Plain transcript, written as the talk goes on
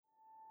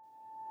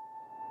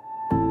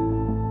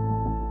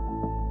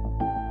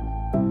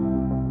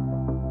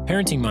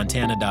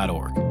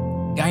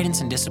ParentingMontana.org. Guidance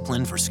and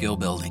discipline for skill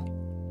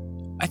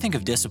building. I think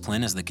of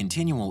discipline as the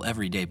continual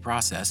everyday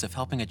process of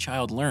helping a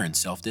child learn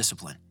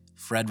self-discipline.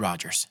 Fred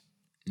Rogers.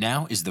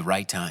 Now is the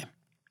right time.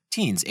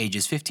 Teens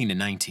ages 15 to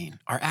 19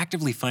 are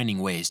actively finding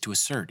ways to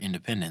assert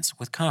independence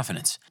with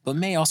confidence, but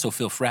may also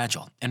feel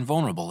fragile and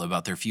vulnerable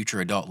about their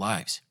future adult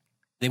lives.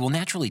 They will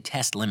naturally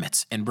test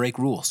limits and break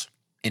rules.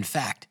 In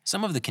fact,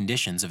 some of the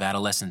conditions of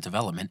adolescent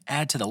development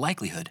add to the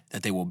likelihood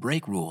that they will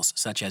break rules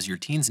such as your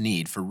teen's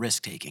need for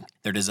risk-taking,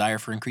 their desire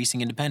for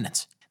increasing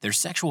independence, their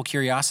sexual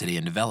curiosity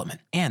and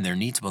development, and their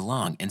need to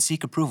belong and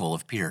seek approval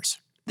of peers.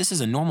 This is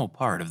a normal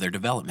part of their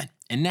development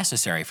and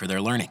necessary for their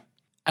learning.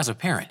 As a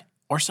parent,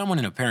 or someone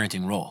in a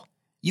parenting role,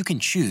 you can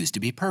choose to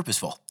be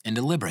purposeful and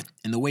deliberate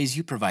in the ways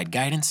you provide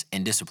guidance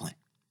and discipline.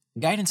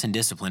 Guidance and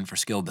discipline for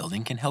skill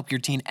building can help your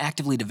teen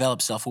actively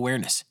develop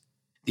self-awareness,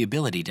 the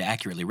ability to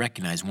accurately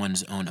recognize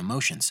one's own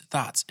emotions,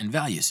 thoughts, and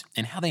values,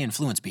 and how they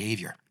influence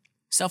behavior.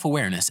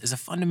 Self-awareness is a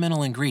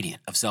fundamental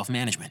ingredient of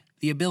self-management,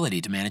 the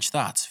ability to manage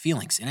thoughts,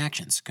 feelings, and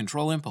actions,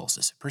 control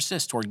impulses,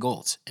 persist toward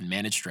goals, and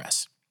manage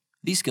stress.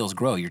 These skills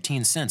grow your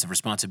teen's sense of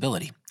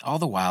responsibility, all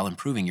the while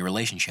improving your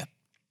relationship.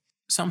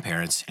 Some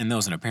parents, and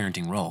those in a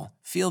parenting role,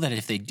 feel that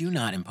if they do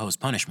not impose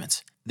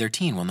punishments, their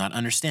teen will not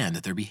understand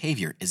that their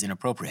behavior is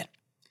inappropriate.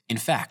 In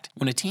fact,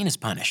 when a teen is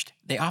punished,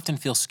 they often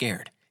feel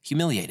scared,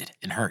 humiliated,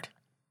 and hurt.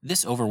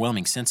 This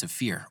overwhelming sense of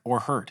fear or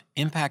hurt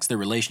impacts their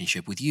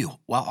relationship with you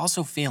while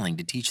also failing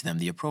to teach them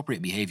the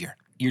appropriate behavior.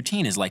 Your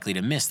teen is likely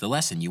to miss the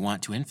lesson you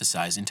want to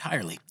emphasize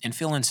entirely and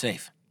feel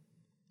unsafe.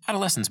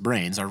 Adolescents'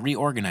 brains are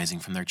reorganizing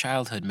from their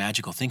childhood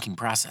magical thinking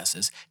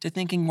processes to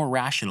thinking more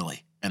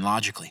rationally and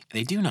logically.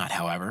 They do not,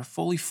 however,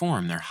 fully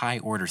form their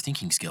high-order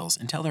thinking skills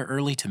until their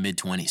early to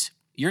mid-20s.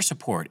 Your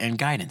support and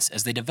guidance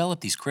as they develop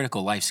these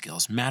critical life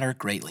skills matter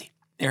greatly.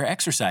 They are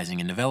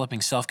exercising and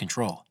developing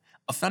self-control,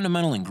 a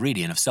fundamental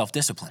ingredient of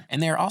self-discipline,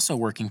 and they are also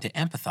working to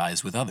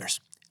empathize with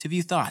others, to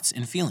view thoughts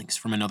and feelings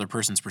from another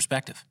person's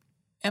perspective.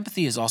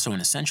 Empathy is also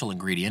an essential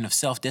ingredient of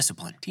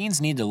self-discipline.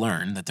 Teens need to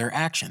learn that their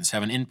actions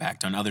have an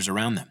impact on others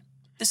around them.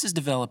 This is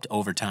developed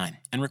over time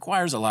and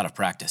requires a lot of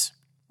practice.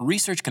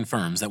 Research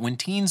confirms that when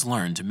teens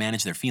learn to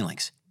manage their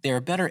feelings, they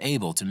are better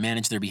able to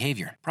manage their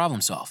behavior,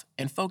 problem solve,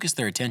 and focus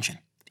their attention.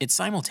 It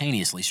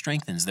simultaneously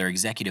strengthens their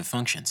executive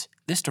functions.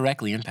 This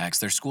directly impacts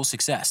their school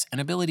success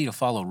and ability to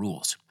follow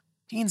rules.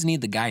 Teens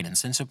need the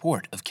guidance and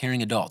support of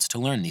caring adults to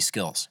learn these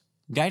skills.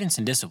 Guidance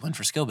and discipline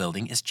for skill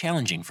building is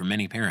challenging for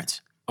many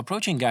parents.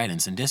 Approaching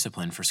guidance and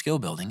discipline for skill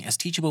building as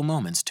teachable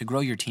moments to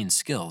grow your teen's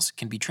skills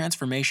can be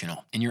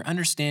transformational in your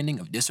understanding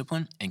of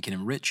discipline and can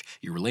enrich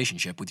your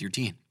relationship with your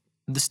teen.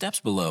 The steps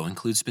below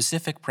include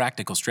specific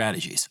practical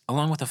strategies,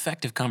 along with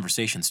effective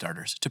conversation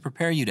starters to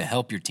prepare you to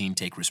help your teen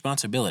take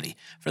responsibility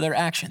for their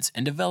actions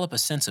and develop a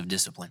sense of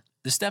discipline.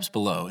 The steps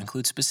below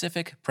include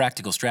specific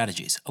practical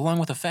strategies, along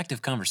with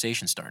effective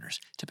conversation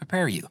starters to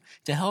prepare you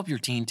to help your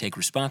teen take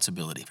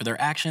responsibility for their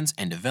actions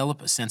and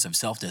develop a sense of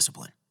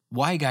self-discipline.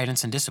 Why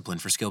guidance and discipline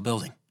for skill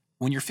building?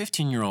 When your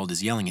 15-year-old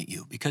is yelling at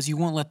you because you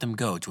won't let them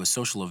go to a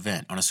social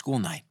event on a school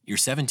night, your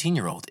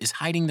 17-year-old is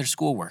hiding their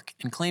schoolwork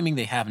and claiming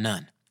they have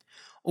none,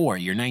 or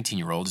your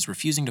 19-year-old is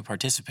refusing to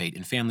participate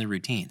in family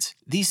routines.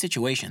 These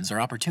situations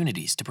are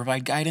opportunities to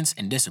provide guidance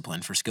and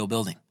discipline for skill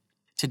building.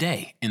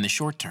 Today, in the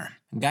short term,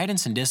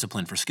 guidance and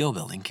discipline for skill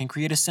building can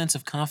create a sense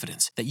of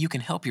confidence that you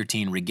can help your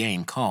teen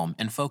regain calm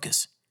and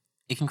focus.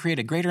 It can create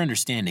a greater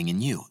understanding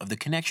in you of the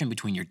connection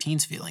between your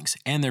teen's feelings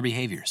and their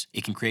behaviors.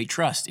 It can create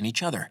trust in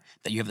each other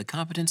that you have the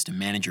competence to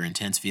manage your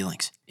intense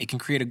feelings. It can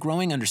create a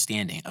growing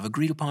understanding of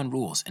agreed-upon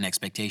rules and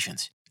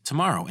expectations.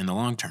 Tomorrow, in the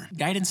long term,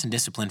 guidance and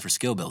discipline for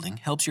skill building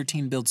helps your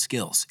teen build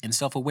skills in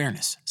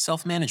self-awareness,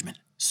 self-management,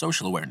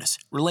 social awareness,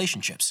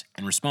 relationships,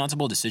 and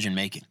responsible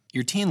decision-making.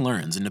 Your teen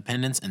learns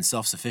independence and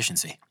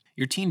self-sufficiency.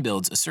 Your teen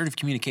builds assertive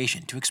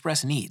communication to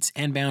express needs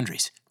and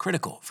boundaries,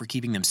 critical for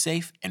keeping them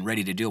safe and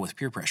ready to deal with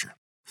peer pressure.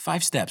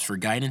 5 steps for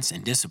guidance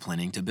and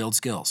disciplining to build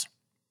skills.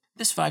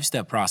 This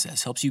 5-step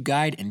process helps you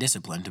guide and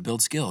discipline to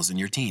build skills in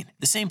your teen.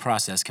 The same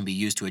process can be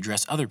used to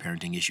address other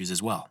parenting issues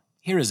as well.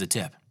 Here is a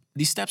tip.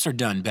 These steps are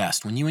done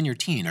best when you and your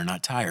teen are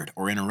not tired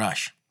or in a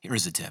rush. Here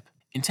is a tip.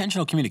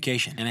 Intentional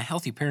communication and a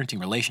healthy parenting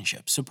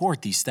relationship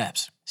support these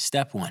steps.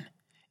 Step 1.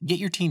 Get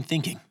your teen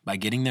thinking by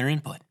getting their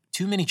input.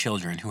 Too many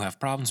children who have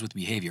problems with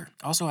behavior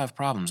also have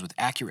problems with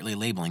accurately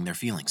labeling their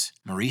feelings.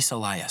 Maurice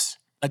Elias.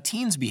 A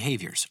teen's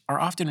behaviors are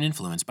often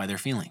influenced by their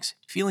feelings.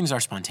 Feelings are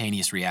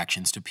spontaneous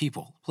reactions to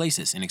people,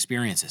 places, and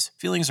experiences.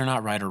 Feelings are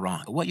not right or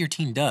wrong, but what your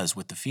teen does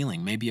with the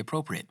feeling may be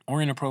appropriate or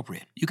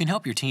inappropriate. You can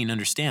help your teen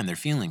understand their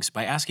feelings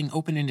by asking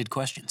open-ended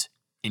questions.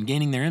 In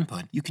gaining their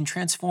input, you can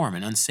transform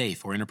an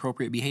unsafe or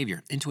inappropriate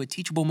behavior into a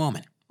teachable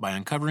moment by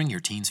uncovering your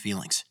teen's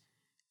feelings.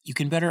 You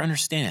can better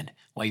understand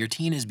why your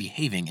teen is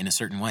behaving in a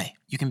certain way.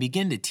 You can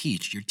begin to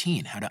teach your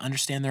teen how to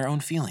understand their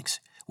own feelings,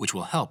 which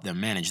will help them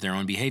manage their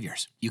own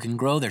behaviors. You can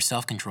grow their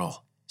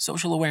self-control,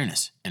 social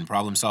awareness, and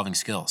problem-solving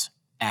skills.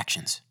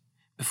 Actions.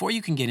 Before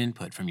you can get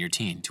input from your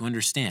teen to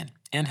understand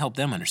and help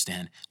them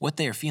understand what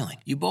they are feeling,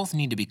 you both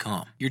need to be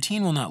calm. Your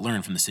teen will not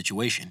learn from the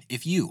situation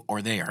if you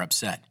or they are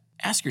upset.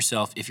 Ask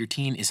yourself if your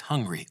teen is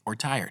hungry or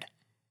tired.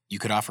 You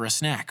could offer a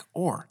snack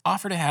or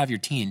offer to have your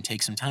teen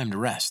take some time to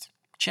rest.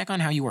 Check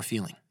on how you are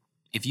feeling.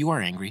 If you are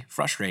angry,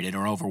 frustrated,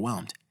 or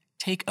overwhelmed,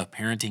 take a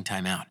parenting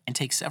timeout and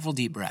take several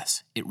deep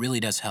breaths. It really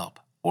does help.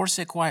 Or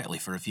sit quietly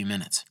for a few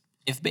minutes.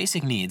 If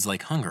basic needs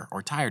like hunger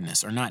or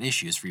tiredness are not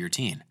issues for your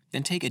teen,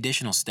 then take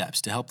additional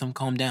steps to help them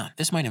calm down.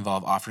 This might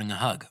involve offering a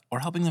hug or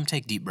helping them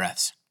take deep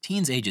breaths.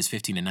 Teens ages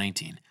 15 to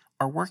 19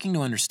 are working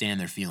to understand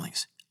their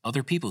feelings,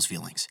 other people's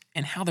feelings,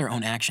 and how their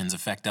own actions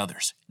affect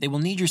others. They will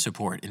need your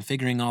support in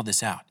figuring all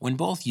this out. When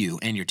both you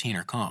and your teen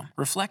are calm,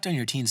 reflect on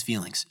your teen's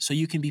feelings so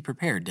you can be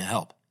prepared to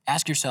help.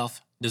 Ask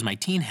yourself, does my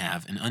teen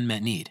have an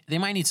unmet need? They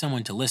might need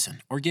someone to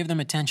listen or give them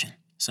attention,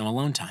 some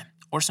alone time,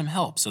 or some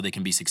help so they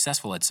can be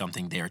successful at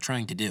something they are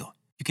trying to do.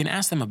 You can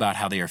ask them about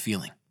how they are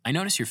feeling. I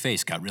noticed your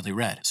face got really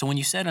red, so when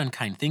you said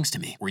unkind things to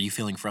me, were you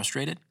feeling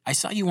frustrated? I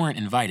saw you weren't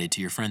invited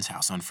to your friend's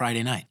house on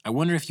Friday night. I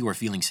wonder if you were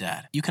feeling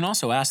sad. You can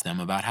also ask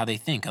them about how they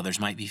think others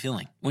might be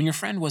feeling. When your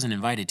friend wasn't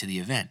invited to the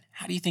event,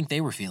 how do you think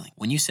they were feeling?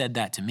 When you said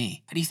that to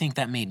me, how do you think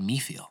that made me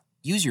feel?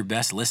 Use your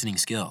best listening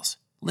skills.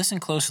 Listen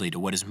closely to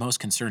what is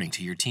most concerning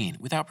to your teen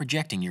without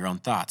projecting your own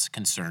thoughts,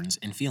 concerns,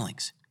 and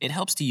feelings. It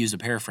helps to use a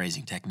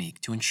paraphrasing technique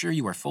to ensure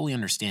you are fully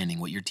understanding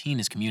what your teen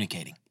is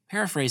communicating.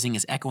 Paraphrasing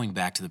is echoing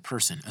back to the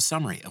person a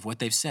summary of what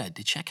they've said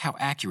to check how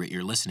accurate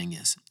your listening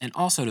is, and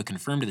also to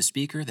confirm to the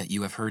speaker that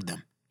you have heard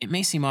them. It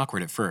may seem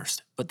awkward at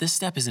first, but this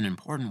step is an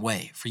important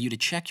way for you to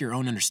check your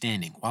own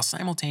understanding while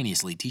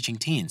simultaneously teaching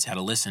teens how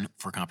to listen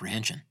for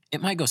comprehension.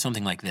 It might go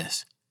something like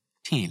this.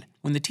 Teen,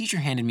 when the teacher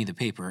handed me the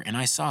paper and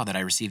I saw that I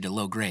received a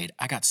low grade,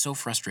 I got so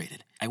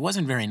frustrated. I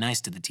wasn't very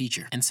nice to the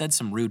teacher and said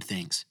some rude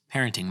things.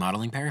 Parenting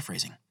modeling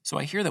paraphrasing. So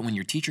I hear that when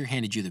your teacher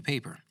handed you the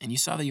paper and you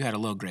saw that you had a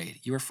low grade,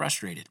 you were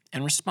frustrated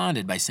and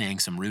responded by saying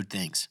some rude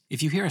things.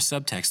 If you hear a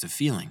subtext of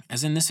feeling,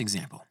 as in this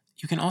example,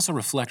 you can also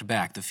reflect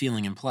back the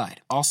feeling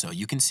implied. Also,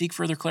 you can seek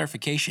further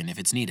clarification if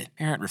it's needed.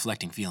 Parent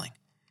reflecting feeling.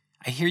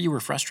 I hear you were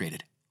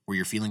frustrated. Were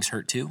your feelings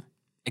hurt too?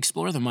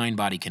 Explore the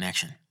mind-body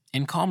connection.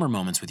 In calmer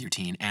moments with your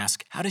teen,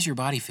 ask, how does your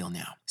body feel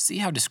now? See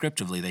how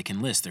descriptively they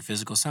can list their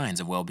physical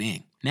signs of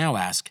well-being. Now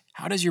ask,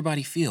 how does your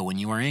body feel when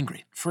you are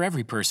angry? For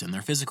every person,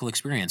 their physical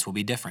experience will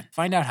be different.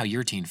 Find out how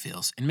your teen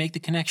feels and make the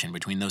connection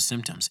between those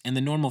symptoms and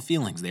the normal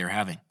feelings they are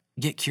having.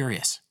 Get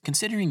curious.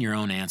 Considering your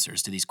own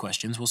answers to these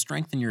questions will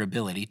strengthen your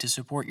ability to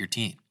support your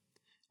teen.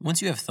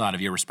 Once you have thought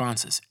of your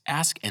responses,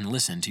 ask and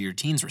listen to your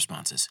teen's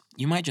responses.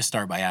 You might just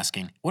start by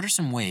asking, what are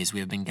some ways we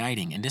have been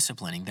guiding and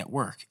disciplining that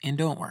work and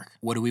don't work?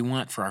 What do we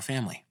want for our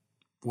family?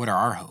 What are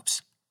our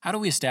hopes? How do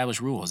we establish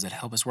rules that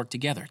help us work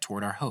together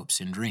toward our hopes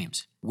and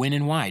dreams? When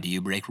and why do you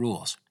break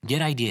rules?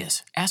 Get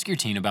ideas. Ask your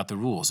teen about the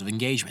rules of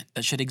engagement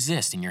that should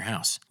exist in your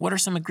house. What are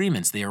some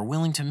agreements they are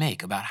willing to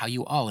make about how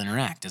you all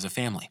interact as a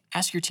family?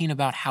 Ask your teen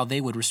about how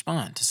they would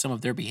respond to some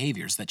of their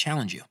behaviors that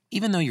challenge you.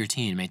 Even though your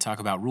teen may talk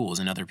about rules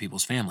in other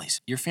people's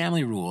families, your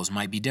family rules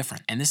might be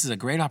different, and this is a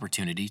great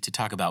opportunity to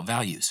talk about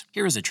values.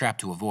 Here is a trap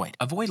to avoid.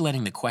 Avoid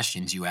letting the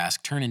questions you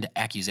ask turn into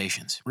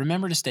accusations.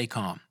 Remember to stay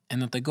calm,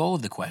 and that the goal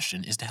of the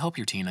question is to help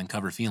your teen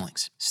uncover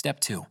feelings. Step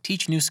 2.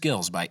 Teach new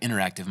skills by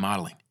interactive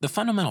modeling. The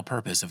fundamental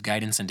purpose of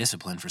guidance and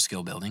discipline for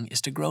skill building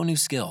is to grow new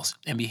skills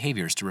and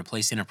behaviors to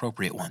replace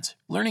inappropriate ones.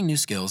 Learning new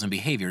skills and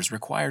behaviors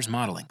requires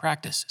modeling,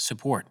 practice,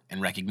 support, and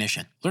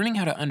recognition. Learning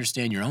how to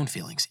understand your own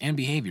feelings and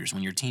behaviors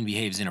when your teen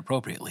behaves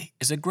inappropriately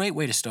is a great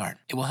way to start.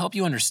 It will help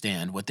you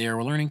understand what they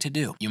are learning to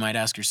do. You might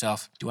ask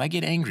yourself, do I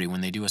get angry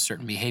when they do a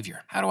certain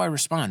behavior? How do I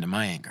respond to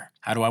my anger?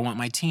 How do I want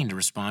my teen to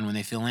respond when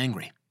they feel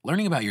angry?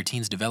 Learning about your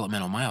teen's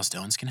developmental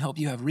milestones can help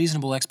you have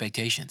reasonable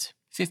expectations.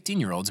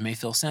 15-year-olds may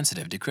feel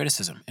sensitive to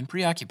criticism and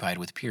preoccupied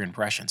with peer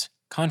impressions.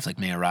 Conflict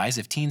may arise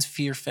if teens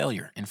fear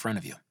failure in front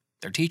of you,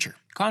 their teacher.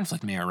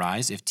 Conflict may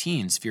arise if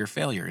teens fear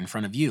failure in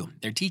front of you,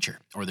 their teacher,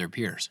 or their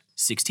peers.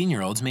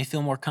 16-year-olds may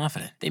feel more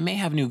confident. They may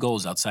have new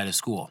goals outside of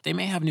school.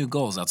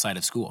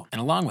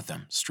 And along with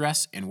them,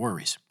 stress and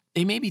worries.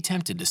 They may be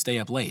tempted to stay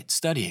up late,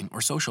 studying or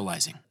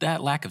socializing.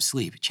 That lack of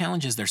sleep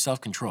challenges their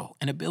self-control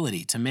and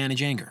ability to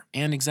manage anger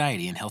and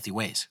anxiety in healthy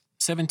ways.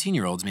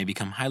 17-year-olds may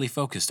become highly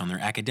focused on their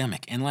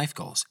academic and life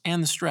goals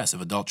and the stress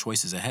of adult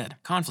choices ahead.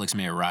 Conflicts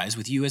may arise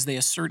with you as they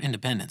assert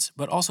independence,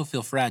 but also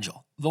feel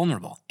fragile,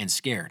 vulnerable, and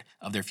scared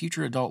of their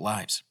future adult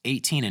lives.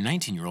 18 and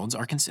 19-year-olds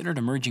are considered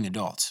emerging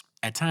adults.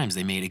 At times,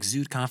 they may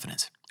exude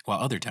confidence, while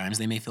other times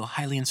they may feel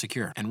highly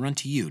insecure and run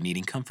to you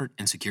needing comfort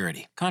and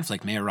security.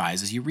 Conflict may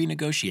arise as you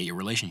renegotiate your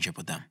relationship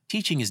with them.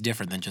 Teaching is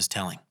different than just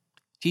telling.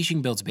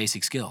 Teaching builds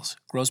basic skills,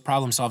 grows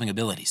problem-solving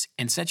abilities,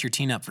 and sets your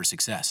teen up for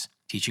success.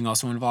 Teaching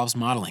also involves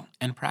modeling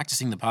and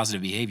practicing the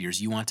positive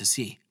behaviors you want to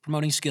see,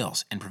 promoting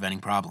skills and preventing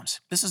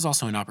problems. This is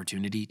also an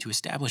opportunity to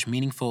establish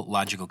meaningful,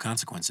 logical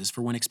consequences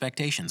for when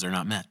expectations are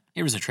not met.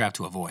 Here is a trap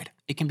to avoid.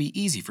 It can be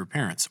easy for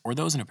parents or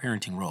those in a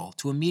parenting role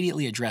to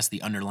immediately address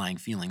the underlying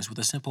feelings with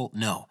a simple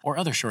no or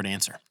other short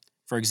answer.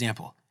 For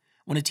example,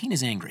 when a teen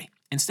is angry,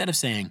 instead of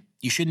saying,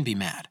 "You shouldn't be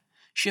mad,"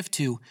 shift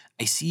to,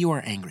 "I see you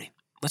are angry.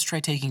 Let's try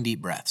taking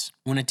deep breaths."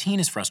 When a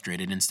teen is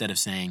frustrated, instead of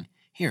saying,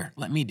 "Here,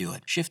 let me do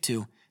it," shift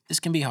to, "This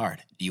can be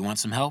hard. Do you want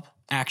some help?"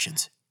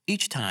 Actions.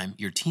 Each time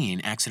your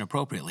teen acts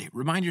inappropriately,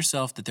 remind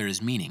yourself that there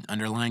is meaning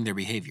underlying their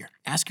behavior.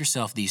 Ask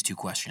yourself these 2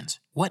 questions.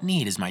 What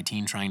need is my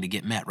teen trying to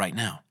get met right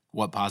now?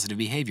 What positive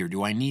behavior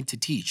do I need to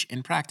teach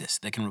and practice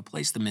that can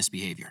replace the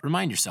misbehavior?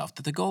 Remind yourself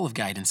that the goal of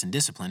guidance and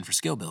discipline for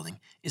skill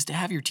building is to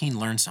have your teen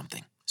learn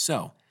something.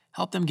 So,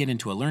 help them get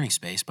into a learning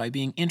space by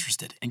being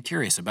interested and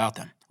curious about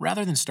them.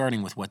 Rather than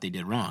starting with what they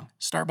did wrong,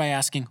 start by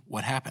asking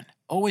what happened.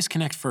 Always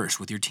connect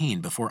first with your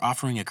teen before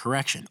offering a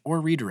correction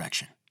or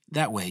redirection.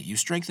 That way, you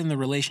strengthen the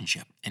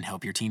relationship and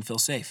help your teen feel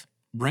safe.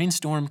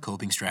 Brainstorm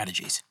coping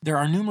strategies. There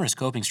are numerous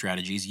coping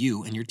strategies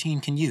you and your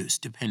teen can use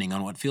depending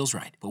on what feels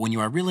right. But when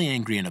you are really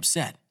angry and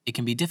upset, it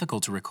can be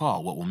difficult to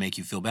recall what will make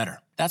you feel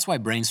better. That's why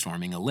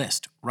brainstorming a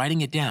list,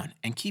 writing it down,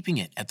 and keeping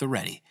it at the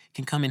ready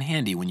can come in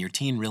handy when your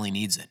teen really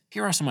needs it.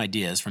 Here are some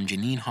ideas from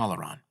Janine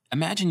Holleran.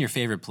 Imagine your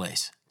favorite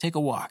place. Take a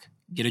walk.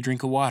 Get a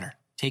drink of water.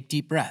 Take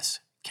deep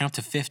breaths. Count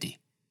to 50.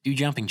 Do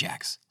jumping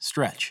jacks.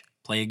 Stretch.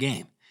 Play a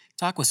game.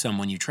 Talk with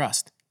someone you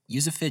trust.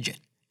 Use a fidget.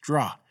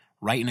 Draw.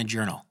 Write in a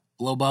journal.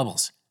 Blow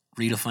bubbles.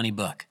 Read a funny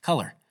book.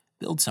 Color.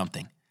 Build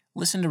something.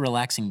 Listen to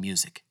relaxing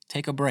music.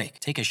 Take a break.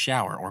 Take a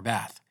shower or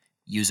bath.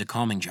 Use a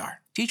calming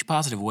jar. Teach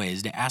positive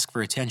ways to ask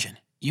for attention.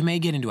 You may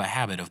get into a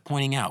habit of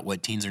pointing out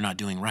what teens are not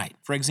doing right.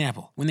 For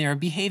example, when they are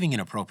behaving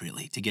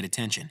inappropriately to get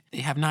attention,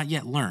 they have not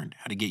yet learned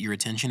how to get your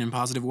attention in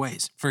positive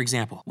ways.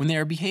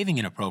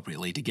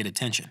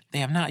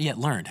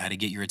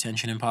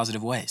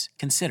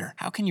 Consider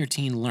how can your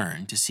teen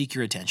learn to seek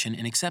your attention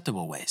in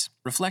acceptable ways.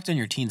 Reflect on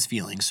your teen's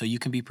feelings so you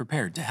can be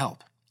prepared to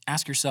help.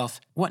 Ask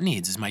yourself, what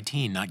needs is my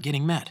teen not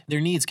getting met?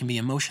 Their needs can be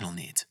emotional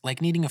needs,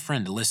 like needing a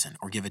friend to listen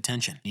or give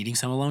attention, needing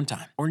some alone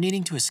time, or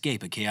needing to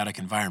escape a chaotic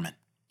environment.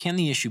 Can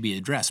the issue be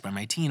addressed by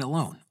my teen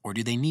alone, or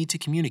do they need to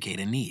communicate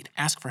a need,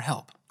 ask for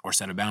help, or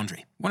set a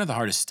boundary? One of the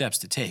hardest steps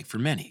to take for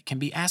many can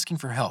be asking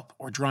for help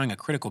or drawing a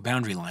critical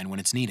boundary line when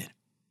it's needed.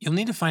 You'll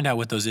need to find out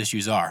what those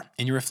issues are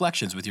in your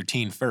reflections with your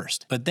teen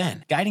first, but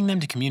then guiding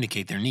them to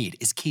communicate their need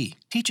is key.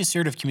 Teach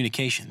assertive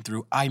communication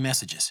through I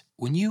messages.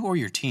 When you or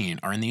your teen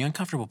are in the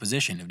uncomfortable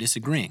position of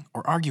disagreeing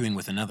or arguing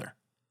with another,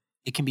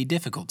 it can be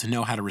difficult to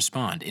know how to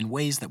respond in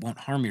ways that won't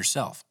harm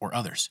yourself or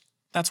others.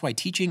 That's why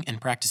teaching and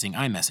practicing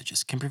I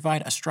messages can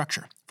provide a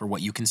structure for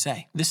what you can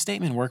say. This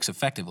statement works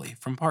effectively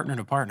from partner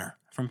to partner,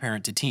 from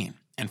parent to teen,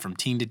 and from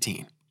teen to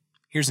teen.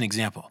 Here's an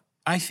example.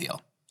 I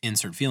feel,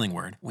 insert feeling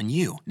word, when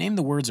you name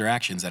the words or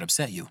actions that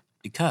upset you,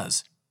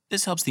 because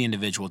this helps the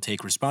individual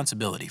take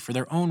responsibility for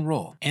their own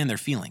role and their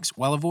feelings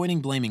while avoiding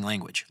blaming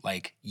language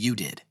like you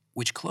did,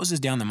 which closes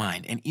down the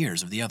mind and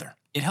ears of the other.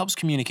 It helps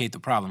communicate the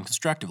problem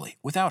constructively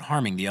without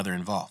harming the other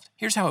involved.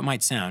 Here's how it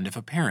might sound if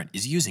a parent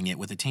is using it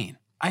with a teen.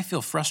 I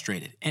feel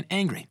frustrated and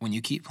angry when you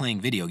keep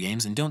playing video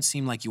games and don't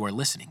seem like you are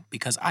listening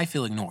because I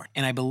feel ignored,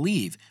 and I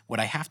believe what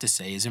I have to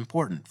say is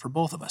important for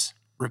both of us.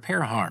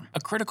 Repair harm. A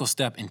critical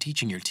step in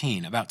teaching your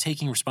teen about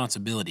taking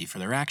responsibility for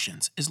their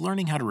actions is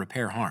learning how to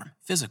repair harm,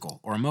 physical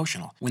or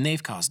emotional, when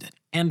they've caused it,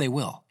 and they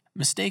will.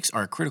 Mistakes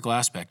are a critical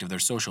aspect of their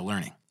social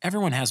learning.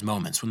 Everyone has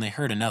moments when they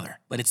hurt another,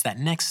 but it's that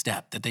next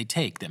step that they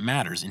take that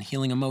matters in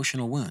healing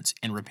emotional wounds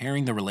and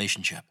repairing the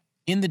relationship.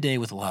 End the day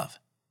with love.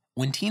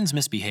 When teens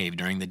misbehave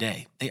during the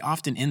day, they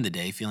often end the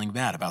day feeling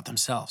bad about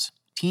themselves.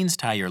 Teens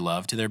tie your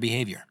love to their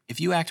behavior. If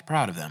you act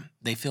proud of them,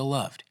 they feel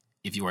loved.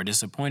 If you are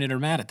disappointed or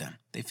mad at them,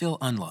 they feel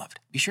unloved.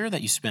 Be sure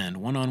that you spend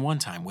one-on-one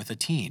time with a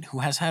teen who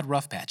has had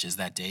rough patches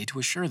that day to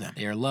assure them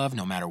they are loved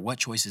no matter what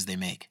choices they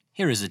make.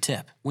 Here is a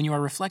tip. When you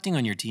are reflecting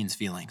on your teen's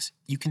feelings,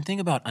 you can think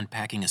about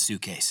unpacking a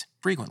suitcase.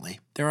 Frequently,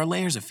 there are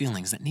layers of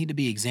feelings that need to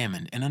be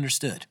examined and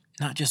understood,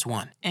 not just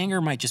one. Anger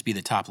might just be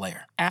the top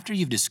layer. After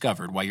you've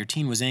discovered why your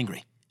teen was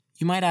angry,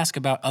 you might ask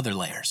about other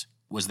layers.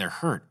 Was there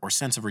hurt or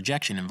sense of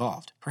rejection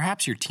involved?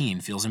 Perhaps your teen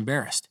feels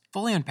embarrassed.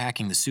 Fully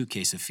unpacking the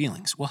suitcase of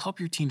feelings will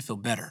help your teen feel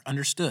better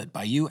understood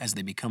by you as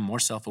they become more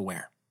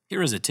self-aware.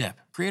 Here is a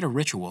tip. Create a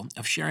ritual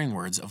of sharing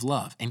words of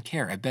love and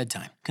care at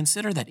bedtime.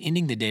 Consider that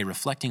ending the day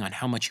reflecting on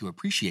how much you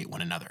appreciate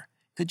one another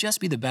could just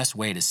be the best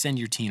way to send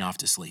your teen off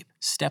to sleep.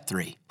 Step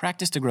 3.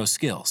 Practice to grow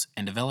skills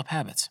and develop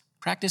habits.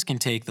 Practice can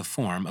take the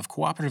form of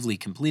cooperatively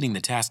completing the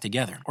task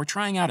together or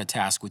trying out a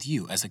task with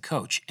you as a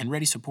coach and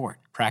ready support.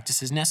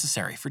 Practice is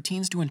necessary for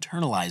teens to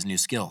internalize new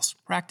skills.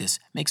 Practice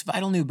makes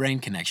vital new brain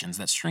connections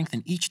that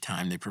strengthen each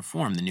time they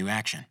perform the new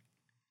action.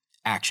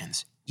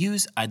 Actions.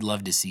 Use I'd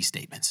love to see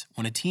statements.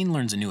 When a teen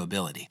learns a new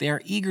ability, they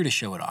are eager to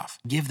show it off.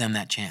 Give them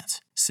that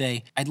chance.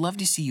 Say, I'd love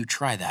to see you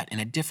try that in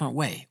a different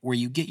way where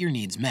you get your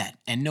needs met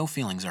and no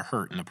feelings are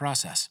hurt in the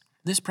process.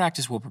 This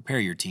practice will prepare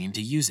your teen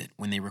to use it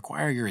when they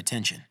require your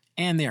attention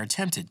and they are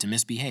tempted to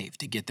misbehave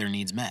to get their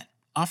needs met.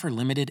 Offer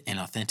limited and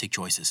authentic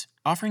choices.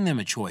 Offering them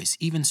a choice,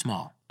 even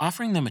small.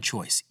 Offering them a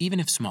choice, even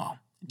if small.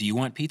 Do you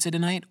want pizza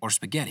tonight or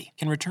spaghetti?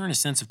 Can return a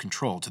sense of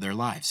control to their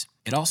lives.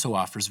 It also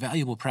offers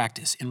valuable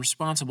practice in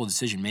responsible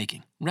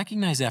decision-making.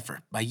 Recognize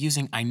effort by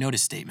using I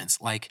notice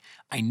statements like,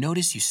 I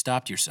notice you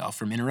stopped yourself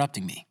from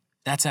interrupting me.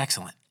 That's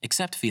excellent.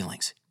 Accept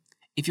feelings.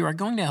 If you are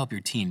going to help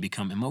your teen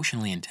become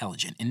emotionally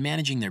intelligent in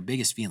managing their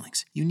biggest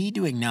feelings, you need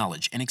to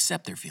acknowledge and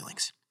accept their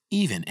feelings,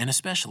 even and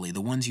especially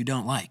the ones you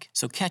don't like.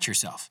 So catch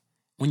yourself.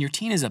 When your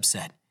teen is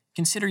upset,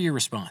 Consider your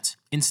response.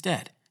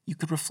 Instead, you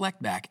could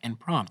reflect back and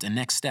prompt a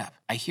next step.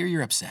 I hear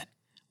you're upset.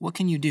 What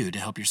can you do to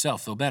help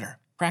yourself feel better?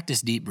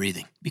 Practice deep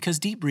breathing. Because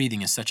deep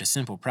breathing is such a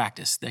simple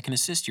practice that can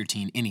assist your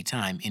teen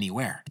anytime,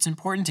 anywhere, it's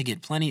important to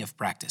get plenty of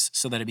practice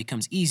so that it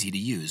becomes easy to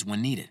use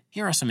when needed.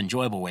 Here are some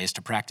enjoyable ways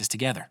to practice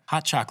together.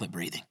 Hot chocolate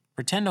breathing.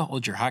 Pretend to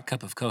hold your hot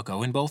cup of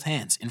cocoa in both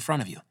hands in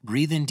front of you.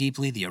 Breathe in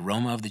deeply the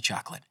aroma of the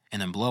chocolate,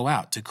 and then blow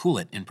out to cool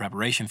it in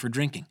preparation for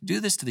drinking. Do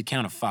this to the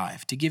count of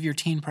 5 to give your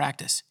teen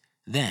practice.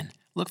 Then,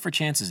 look for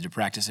chances to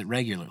practice it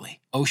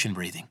regularly. Ocean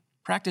breathing.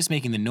 Practice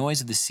making the noise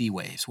of the sea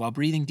waves while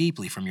breathing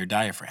deeply from your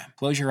diaphragm.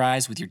 Close your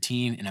eyes with your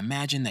teen and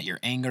imagine that your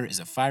anger is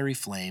a fiery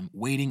flame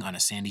waiting on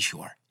a sandy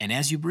shore. And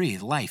as you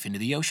breathe life into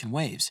the ocean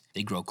waves,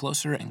 they grow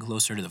closer and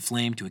closer to the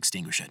flame to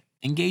extinguish it.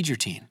 Engage your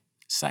teen,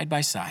 side by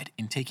side,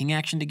 in taking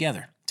action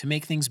together to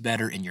make things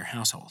better in your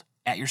household,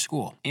 at your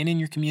school, and in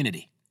your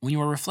community. When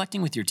you are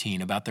reflecting with your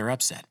teen about their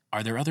upset,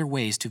 are there other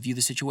ways to view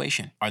the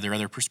situation? Are there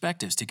other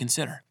perspectives to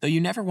consider? Though you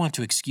never want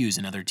to excuse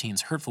another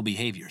teen's hurtful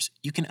behaviors,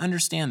 you can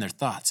understand their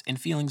thoughts and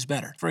feelings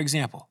better. For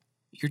example,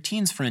 your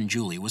teen's friend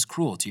Julie was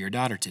cruel to your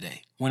daughter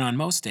today, when on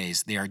most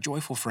days they are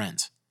joyful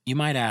friends. You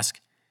might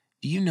ask,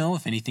 do you know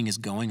if anything is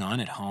going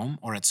on at home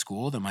or at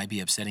school that might be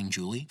upsetting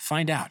Julie?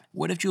 Find out.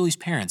 What if Julie's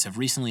parents have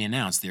recently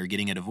announced they are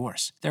getting a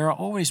divorce? There are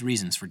always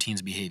reasons for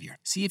teens' behavior.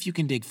 See if you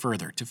can dig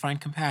further to find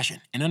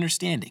compassion and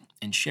understanding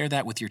and share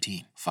that with your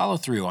teen. Follow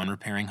through on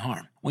repairing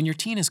harm. When your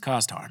teen has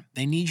caused harm,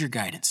 they need your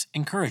guidance,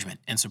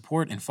 encouragement, and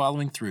support in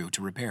following through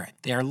to repair it.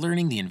 They are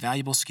learning the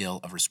invaluable skill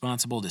of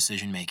responsible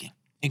decision-making.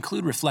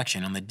 Include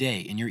reflection on the day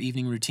in your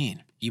evening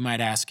routine. You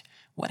might ask,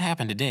 what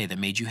happened today that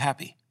made you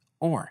happy?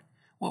 Or,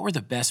 what were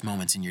the best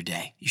moments in your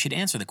day? You should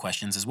answer the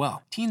questions as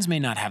well. Teens may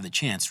not have the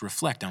chance to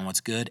reflect on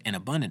what's good and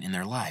abundant in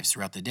their lives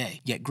throughout the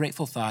day, yet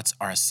grateful thoughts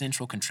are a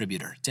central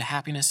contributor to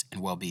happiness and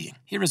well-being.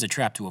 Here is a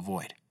trap to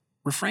avoid.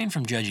 Refrain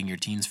from judging your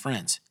teen's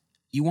friends.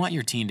 You want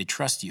your teen to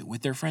trust you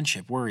with their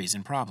friendship worries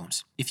and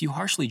problems. If you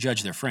harshly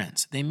judge their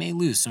friends, they may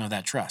lose some of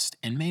that trust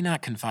and may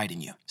not confide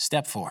in you.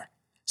 Step 4.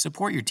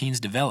 Support your teen's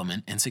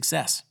development and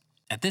success.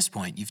 At this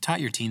point, you've taught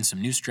your teens some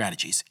new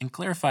strategies and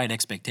clarified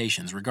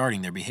expectations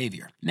regarding their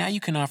behavior. Now you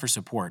can offer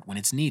support when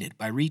it's needed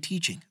by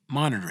reteaching,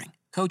 monitoring,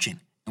 coaching,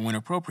 and when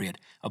appropriate,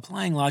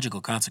 applying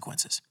logical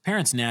consequences.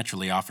 Parents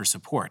naturally offer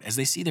support as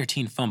they see their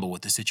teen fumble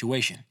with the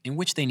situation in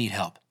which they need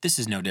help. This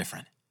is no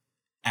different.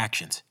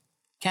 Actions.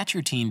 Catch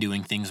your teen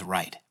doing things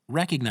right.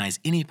 Recognize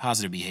any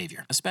positive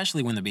behavior,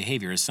 especially when the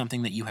behavior is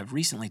something that you have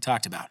recently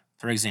talked about.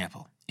 For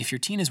example, if your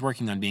teen is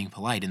working on being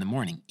polite in the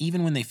morning,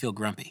 even when they feel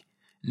grumpy,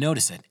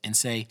 notice it and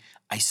say,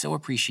 I so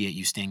appreciate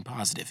you staying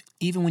positive,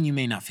 even when you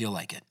may not feel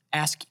like it.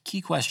 Ask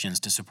key questions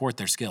to support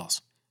their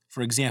skills.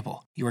 For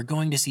example, you are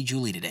going to see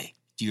Julie today.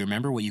 Do you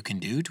remember what you can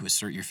do to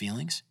assert your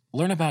feelings?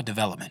 Learn about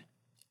development.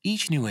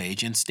 Each new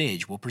age and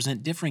stage will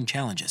present differing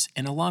challenges,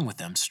 and along with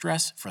them,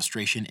 stress,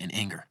 frustration, and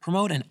anger.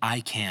 Promote an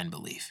I can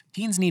belief.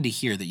 Teens need to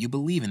hear that you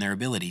believe in their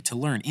ability to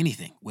learn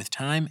anything with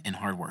time and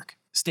hard work.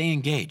 Stay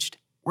engaged.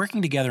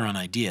 Working together on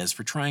ideas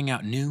for trying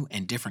out new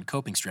and different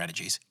coping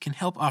strategies can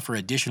help offer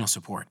additional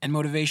support and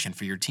motivation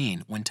for your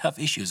teen when tough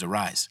issues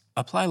arise.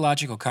 Apply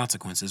logical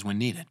consequences when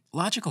needed.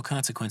 Logical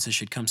consequences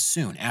should come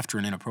soon after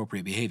an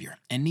inappropriate behavior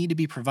and need to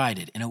be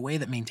provided in a way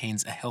that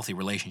maintains a healthy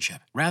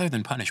relationship. Rather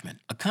than punishment,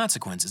 a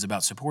consequence is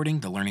about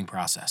supporting the learning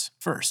process.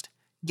 First,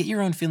 get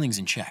your own feelings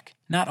in check.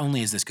 Not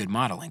only is this good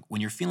modeling,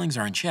 when your feelings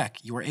are in check,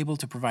 you are able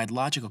to provide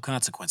logical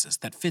consequences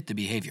that fit the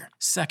behavior.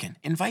 Second,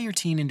 invite your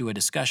teen into a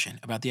discussion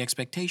about the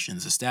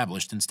expectations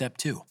established in Step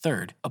 2.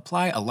 Third,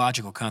 apply a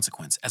logical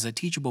consequence as a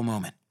teachable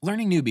moment.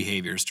 Learning new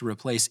behaviors to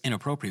replace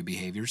inappropriate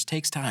behaviors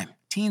takes time.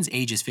 Teens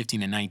ages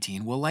 15 and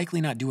 19 will likely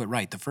not do it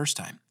right the first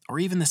time, or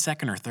even the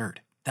second or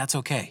third. That's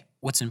okay.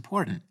 What's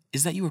important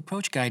is that you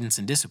approach guidance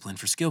and discipline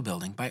for skill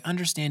building by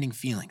understanding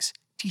feelings,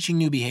 teaching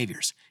new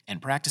behaviors,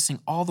 and practicing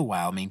all the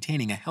while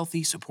maintaining a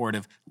healthy,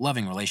 supportive,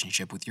 loving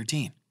relationship with your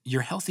teen.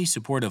 Your healthy,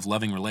 supportive,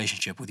 loving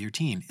relationship with your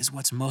teen is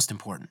what's most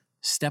important.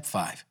 Step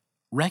 5.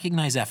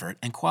 Recognize effort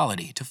and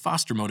quality to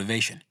foster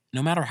motivation.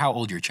 No matter how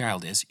old your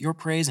child is, your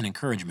praise and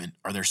encouragement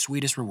are their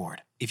sweetest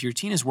reward. If your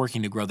teen is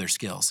working to grow their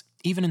skills,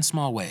 even in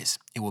small ways,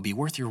 it will be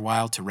worth your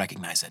while to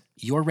recognize it.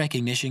 Your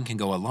recognition can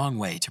go a long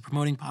way to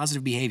promoting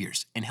positive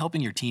behaviors and helping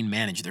your teen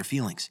manage their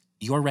feelings.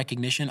 Your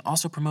recognition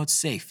also promotes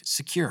safe,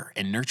 secure,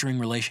 and nurturing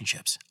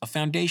relationships, a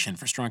foundation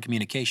for strong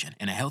communication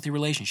and a healthy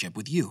relationship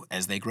with you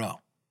as they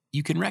grow.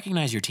 You can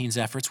recognize your teen's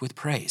efforts with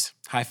praise,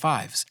 high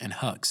fives, and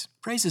hugs.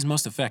 Praise is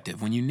most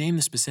effective when you name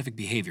the specific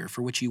behavior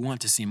for which you want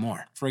to see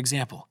more. For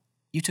example,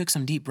 you took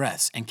some deep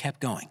breaths and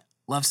kept going.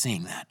 Love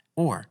seeing that.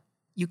 Or,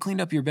 you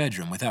cleaned up your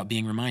bedroom without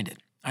being reminded.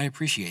 I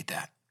appreciate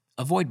that.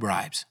 Avoid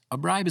bribes. A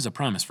bribe is a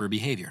promise for a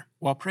behavior,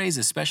 while praise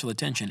is special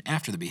attention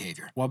after the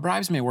behavior. While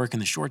bribes may work in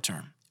the short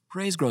term,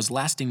 praise grows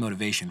lasting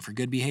motivation for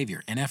good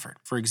behavior and effort.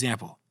 For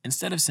example,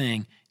 instead of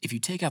saying, if you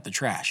take out the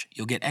trash,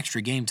 you'll get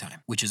extra game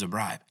time, which is a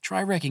bribe,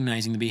 try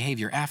recognizing the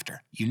behavior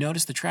after. You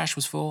noticed the trash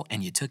was full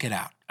and you took it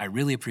out. I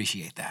really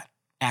appreciate that.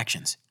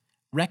 Actions.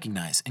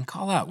 Recognize and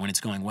call out when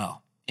it's going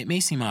well. It may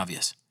seem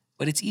obvious,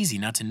 But it's easy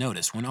not to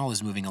notice when all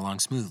is moving along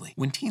smoothly.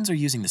 When teens are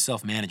using the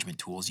self-management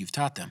tools you've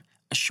taught them,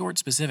 a short,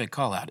 specific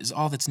call-out is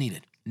all that's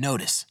needed.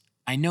 Notice.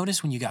 I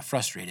noticed when you got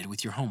frustrated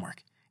with your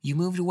homework. You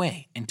moved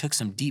away and took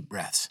some deep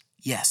breaths.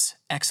 Yes,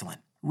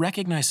 excellent.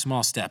 Recognize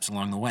small steps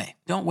along the way.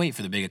 Don't wait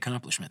for the big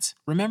accomplishments.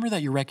 Remember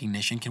that your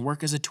recognition can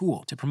work as a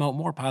tool to promote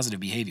more positive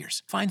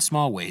behaviors. Find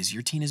small ways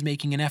your teen is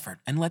making an effort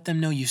and let them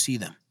know you see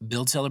them.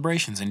 Build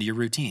celebrations into your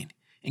routine.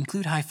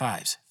 Include high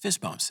fives, fist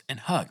bumps,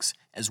 and hugs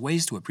as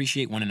ways to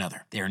appreciate one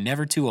another. They are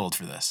never too old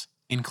for this.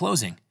 In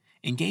closing,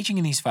 engaging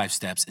in these 5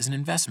 steps is an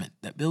investment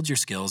that builds your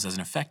skills as an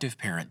effective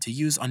parent to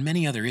use on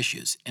many other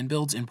issues and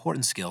builds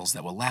important skills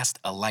that will last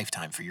a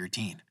lifetime for your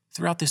teen.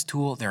 Throughout this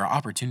tool, there are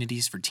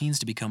opportunities for teens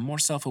to become more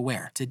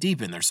self-aware, to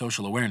deepen their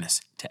social awareness,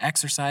 to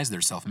exercise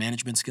their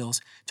self-management skills,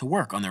 to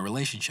work on their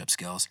relationship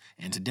skills,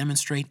 and to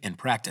demonstrate and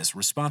practice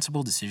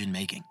responsible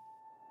decision-making.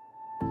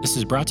 This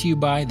is brought to you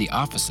by the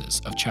Offices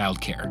of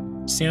Child Care,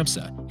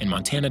 SAMHSA, and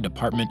Montana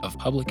Department of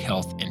Public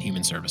Health and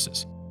Human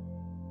Services.